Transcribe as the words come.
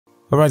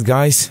Alright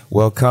guys,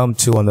 welcome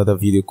to another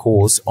video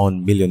course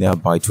on Millionaire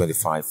by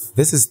 25.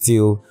 This is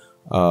still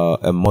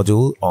a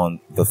module on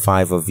the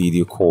Fiverr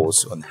video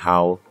course on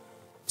how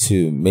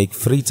to make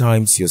 3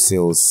 times your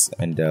sales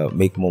and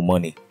make more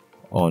money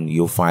on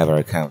your Fiverr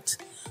account.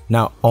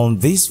 Now on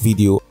this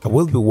video, I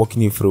will be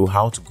walking you through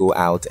how to go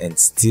out and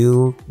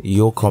steal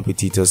your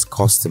competitors'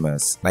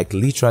 customers, like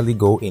literally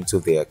go into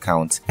their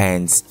account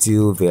and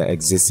steal their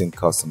existing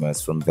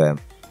customers from them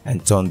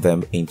and turn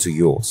them into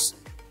yours.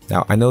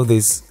 Now I know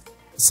this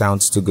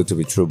sounds too good to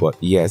be true, but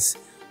yes,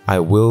 I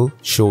will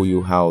show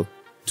you how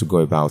to go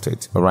about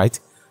it. All right,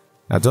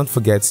 now don't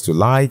forget to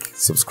like,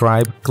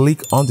 subscribe,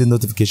 click on the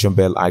notification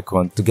bell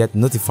icon to get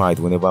notified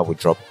whenever we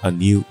drop a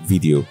new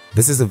video.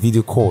 This is a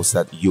video course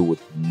that you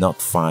would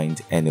not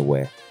find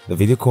anywhere. The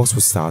video course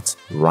will start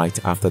right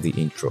after the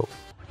intro.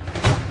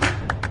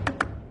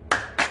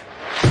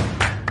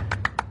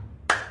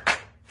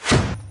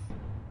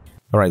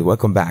 All right,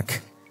 welcome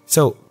back.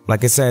 So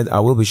like I said,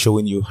 I will be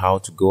showing you how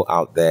to go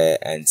out there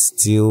and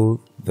steal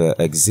the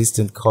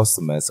existing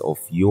customers of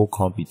your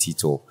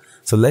competitor.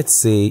 So let's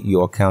say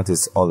your account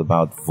is all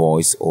about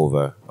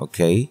voiceover.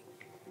 Okay,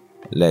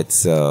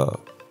 let's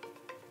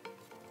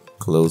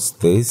close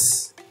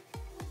this.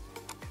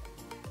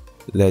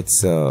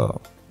 Let's go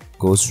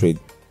straight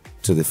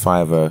to the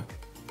Fiverr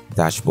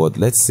dashboard.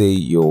 Let's say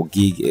your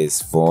gig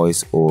is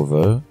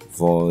voiceover.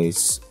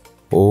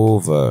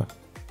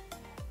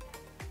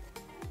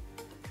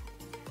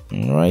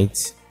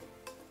 Right,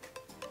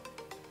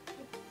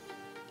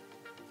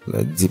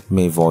 deep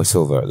me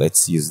voiceover,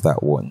 let's use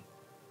that one.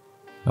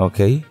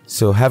 Okay,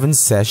 so having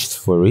searched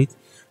for it,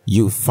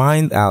 you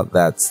find out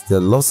that there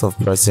are lots of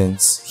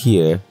persons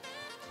here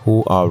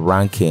who are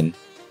ranking.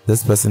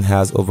 This person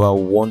has over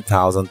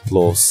 1,000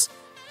 plus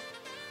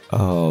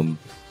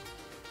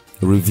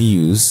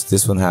reviews.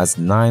 This one has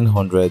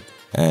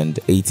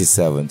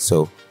 987.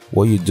 So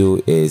what you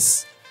do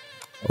is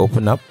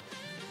open up,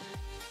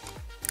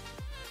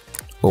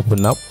 you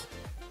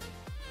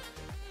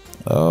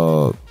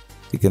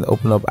can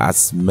open up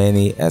as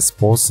many as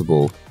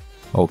possible.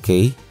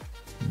 Okay,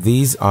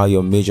 these are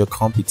your major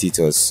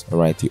competitors. All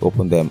right, you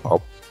open them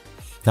up.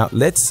 Now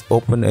let's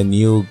open a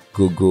new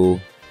Google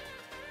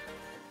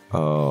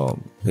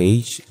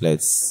page.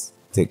 Let's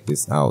take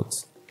this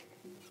out.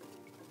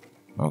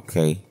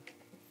 Okay,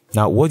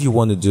 now what you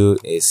want to do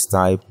is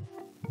type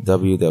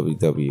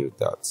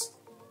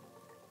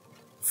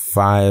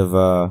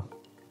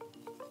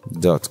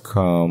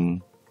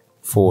www.fiverr.com/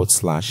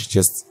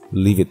 just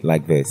leave it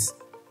like this.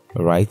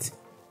 All right,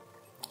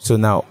 so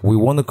now we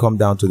want to come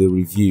down to the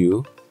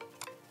review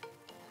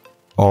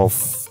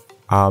of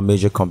our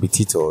major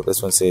competitor.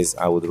 This one says,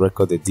 I would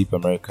record a deep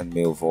American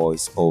male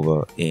voice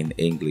over in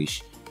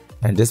English,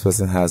 and this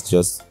person has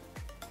just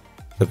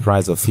the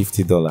price of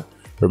 $50.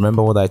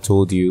 Remember what I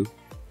told you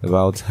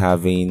about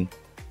having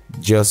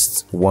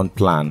just one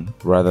plan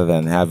rather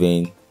than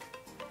having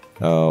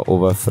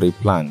over 3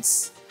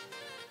 plans.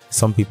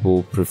 Some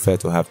people prefer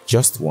to have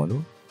just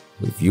one.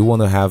 If you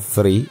want to have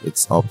 3,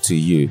 it's up to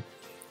you.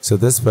 So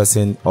this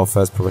person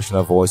offers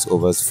professional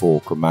voiceovers for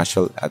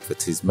commercial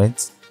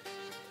advertisements,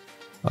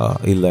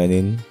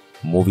 e-learning,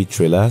 movie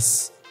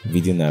trailers,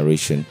 video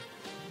narration.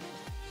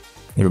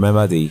 You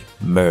remember the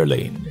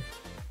Merlin,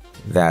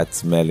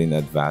 that Merlin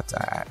advert,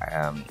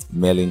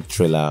 Merlin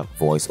trailer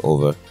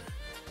voiceover.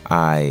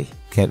 I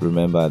can't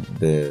remember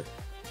the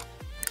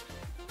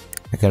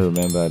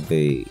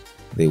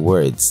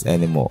words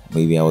anymore.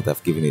 Maybe I would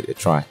have given it a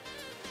try.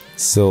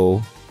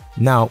 So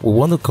now we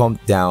want to come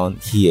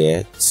down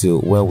here to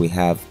where we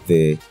have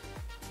the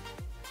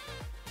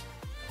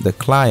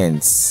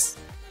clients,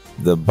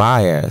 the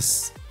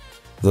buyers,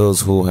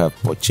 those who have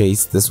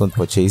purchased. This one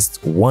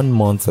purchased 1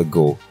 month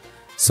ago.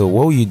 So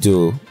what you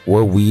do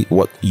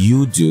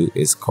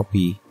is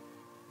copy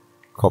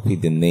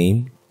the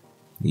name,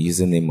 the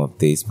username of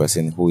this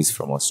person who is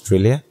from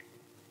Australia.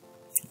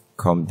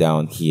 Come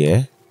down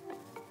here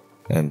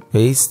and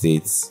paste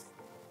it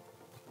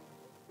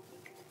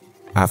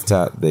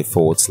after the /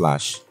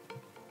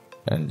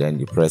 and then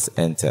you press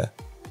enter.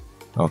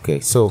 Okay,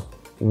 so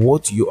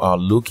what you are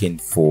looking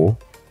for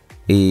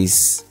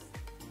is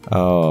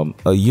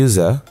a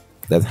user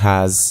that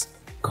has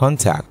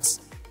contacts.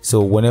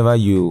 So whenever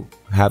you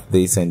have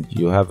this and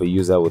you have a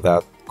user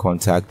without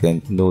contact,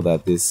 then know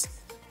that this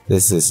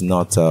is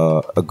not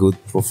a good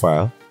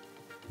profile.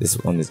 This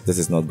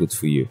is not good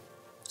for you.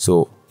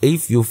 So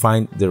if you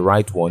find the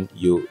right one,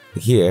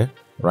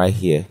 right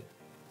here,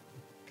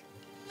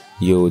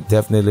 you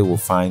definitely will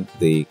find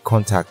the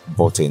contact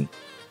button.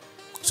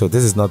 So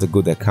this is not a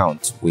good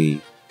account.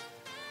 We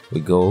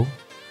go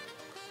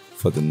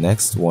for the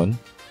next one.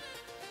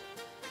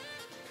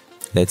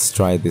 Let's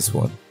try this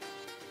one.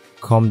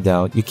 Come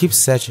down, you keep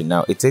searching.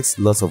 Now it takes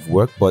lots of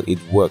work, but it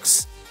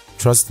works.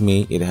 Trust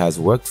me, it has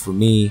worked for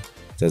me.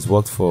 It has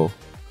worked for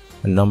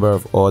a number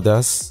of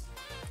others.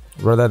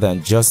 Rather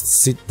than just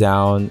sit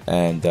down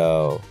and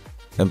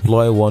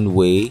employ one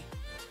way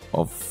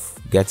of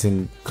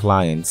getting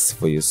clients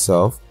for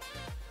yourself,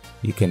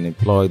 you can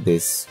employ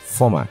this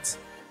format.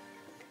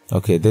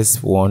 Okay,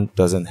 this one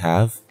doesn't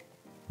have.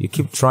 You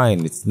keep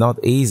trying. It's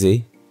not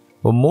easy,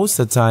 but most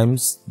of the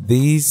times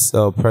these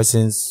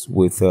persons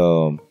with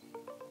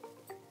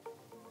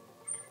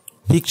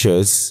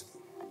pictures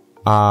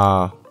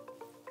are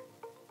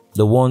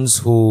the ones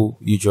who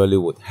usually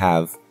would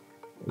have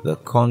the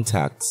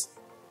contacts.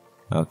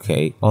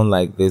 Okay,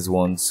 unlike these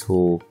ones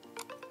who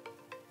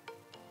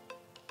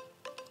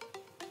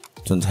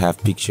don't have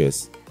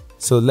pictures.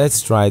 So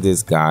let's try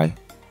this guy.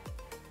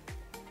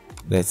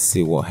 Let's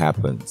see what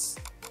happens.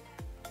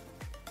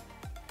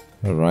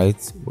 All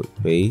right, we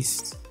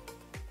paste.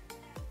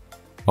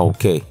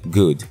 Okay,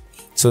 good.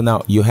 So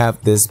now you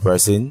have this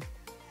person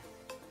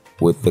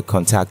with the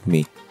contact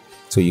me.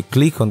 So you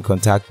click on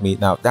contact me.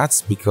 Now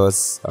that's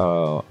because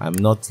I'm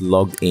not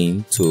logged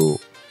in to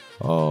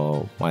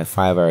my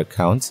Fiverr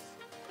account.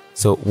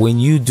 So when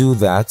you do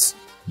that,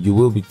 you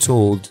will be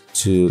told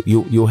to,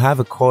 you have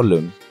a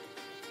column,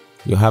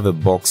 you have a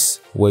box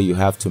where you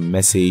have to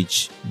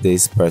message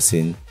this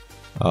person.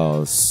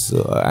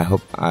 So I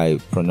hope I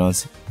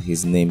pronounce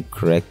his name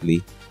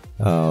correctly,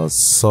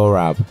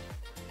 Sorab.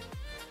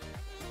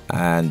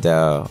 And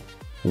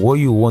what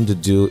you want to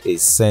do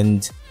is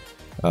send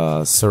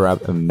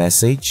Sorab a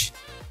message,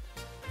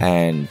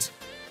 and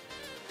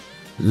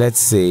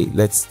let's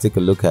take a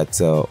look at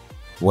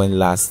when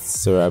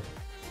last Sorab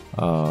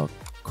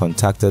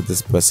contacted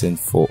this person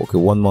for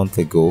 1 month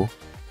ago.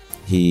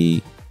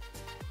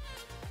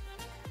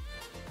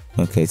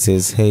 It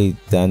says, "Hey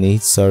Danny,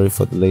 sorry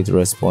for the late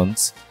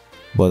response,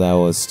 but I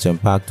was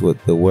jam-packed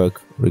with the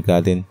work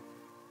regarding."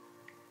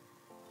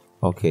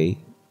 Okay,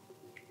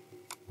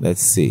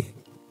 let's see.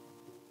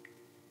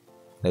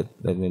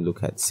 Let me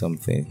look at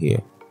something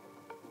here.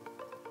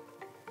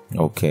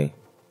 Okay,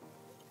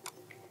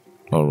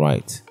 all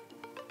right.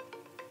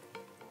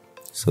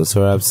 So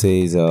Sorab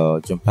says,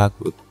 jam-packed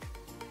with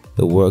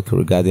the work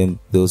regarding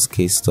those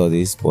case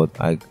studies, but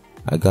I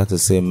got to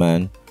say,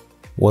 man,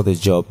 what a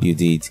job you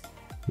did.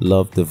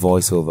 Love the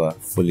voiceover,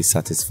 fully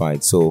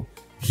satisfied. So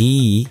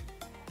he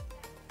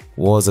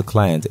was a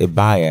client, a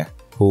buyer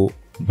who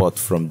bought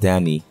from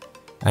Danny,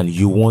 and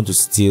you want to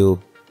steal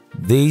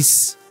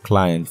this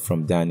client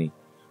from Danny.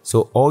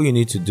 So all you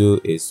need to do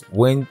is,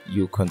 when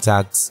you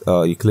contact,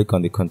 you click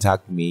on the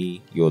contact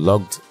me, you're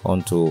logged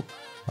onto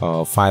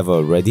Fiverr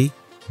already,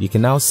 you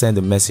can now send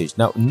a message.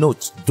 Now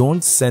note,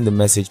 don't send a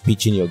message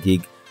pitching your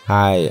gig.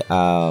 "Hi,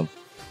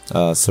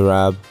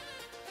 Sorab,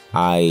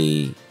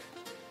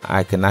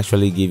 I can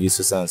actually give you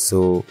so and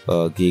so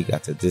gig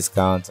at a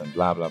discount," and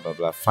blah blah blah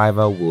blah.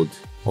 Fiverr would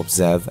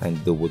observe and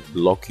they would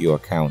block your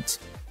account.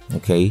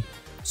 Okay,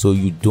 so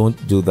you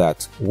don't do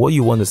that. What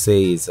you want to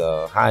say is,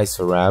 "Hi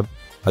Sorab,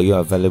 are you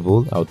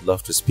available? I would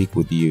love to speak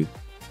with you,"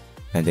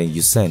 and then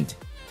you send.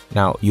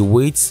 Now you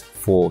wait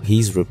for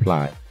his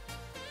reply.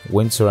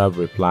 When Sorab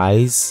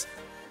replies,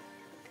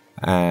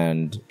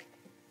 and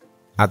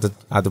at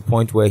the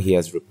point where he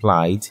has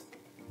replied,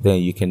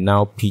 then you can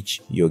now pitch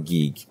your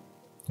gig.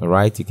 All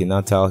right, you can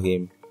now tell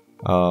him,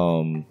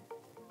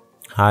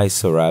 "Hi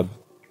Sorab,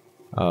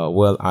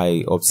 well,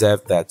 I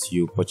observed that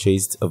you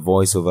purchased a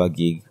voiceover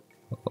gig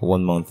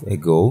 1 month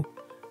ago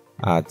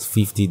at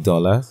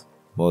 $50,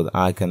 but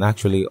I can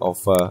actually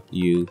offer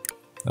you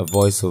a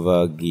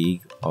voiceover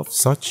gig of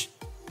such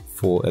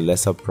for a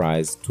lesser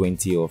price,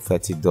 $20 or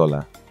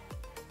 $30.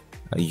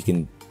 You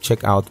can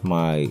check out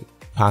my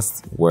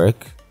past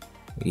work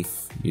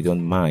if you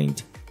don't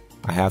mind.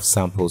 I have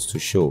samples to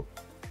show."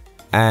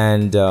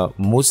 And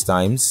most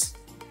times,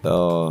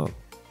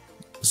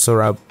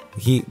 Sorab,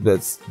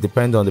 that's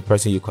depend on the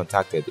person you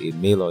contacted, a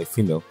male or a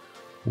female,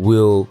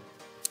 will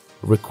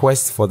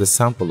request for the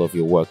sample of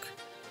your work.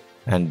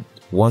 And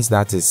once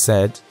that is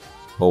said,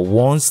 or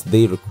once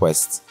they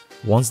request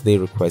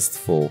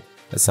for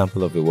a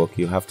sample of your work,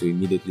 you have to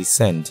immediately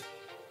send.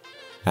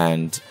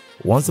 And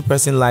once the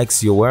person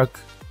likes your work,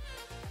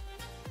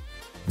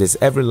 there's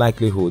every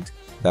likelihood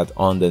that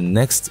on the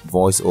next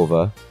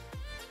voiceover,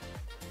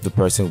 the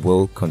person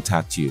will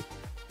contact you.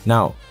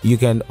 Now you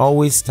can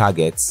always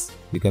target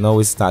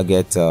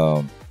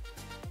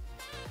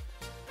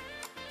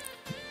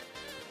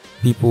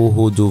people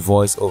who do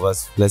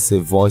voiceovers, let's say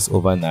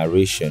voiceover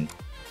narration,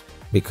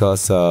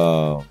 because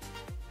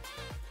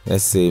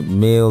let's say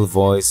male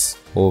voice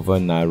over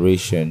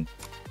narration.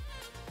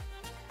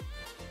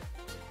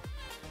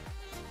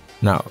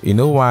 Now you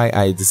know why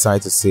I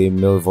decided to say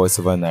male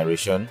voiceover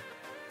narration?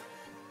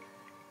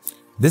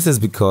 This is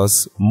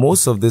because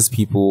most of these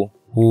people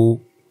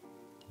who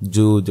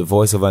do the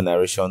voiceover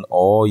narration,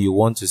 or you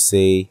want to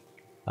say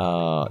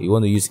you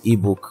want to use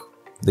ebook,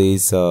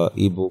 these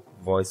ebook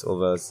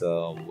voiceovers,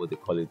 what they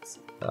call it,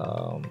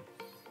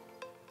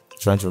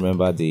 trying to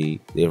remember the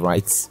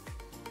right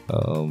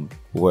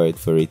word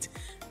for it.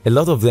 A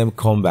lot of them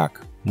come back.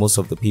 Most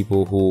of the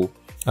people who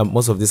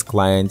most of these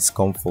clients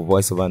come for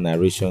voiceover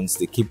narrations.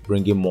 They keep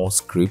bringing more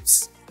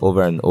scripts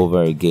over and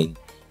over again.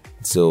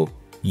 So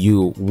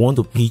you want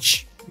to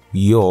pitch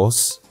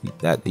yours,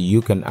 that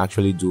you can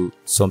actually do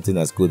something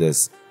as good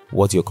as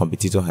what your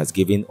competitor has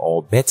given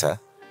or better,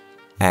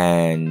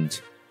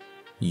 and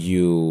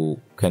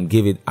you can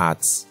give it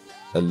at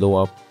a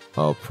lower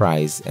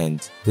price,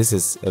 and this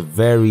is a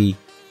very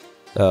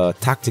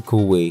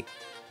tactical way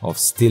of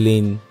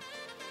stealing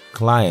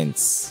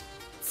clients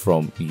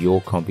from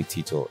your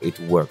competitor. It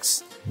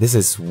works. This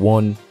is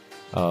one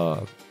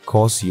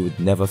course you would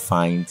never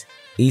find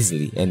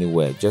easily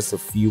anywhere. Just a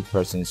few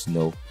persons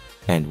know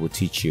and will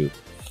teach you.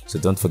 So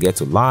don't forget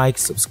to like,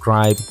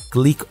 subscribe,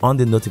 click on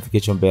the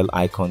notification bell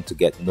icon to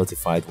get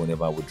notified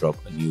whenever we drop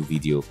a new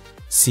video.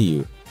 See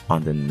you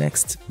on the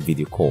next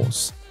video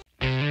course.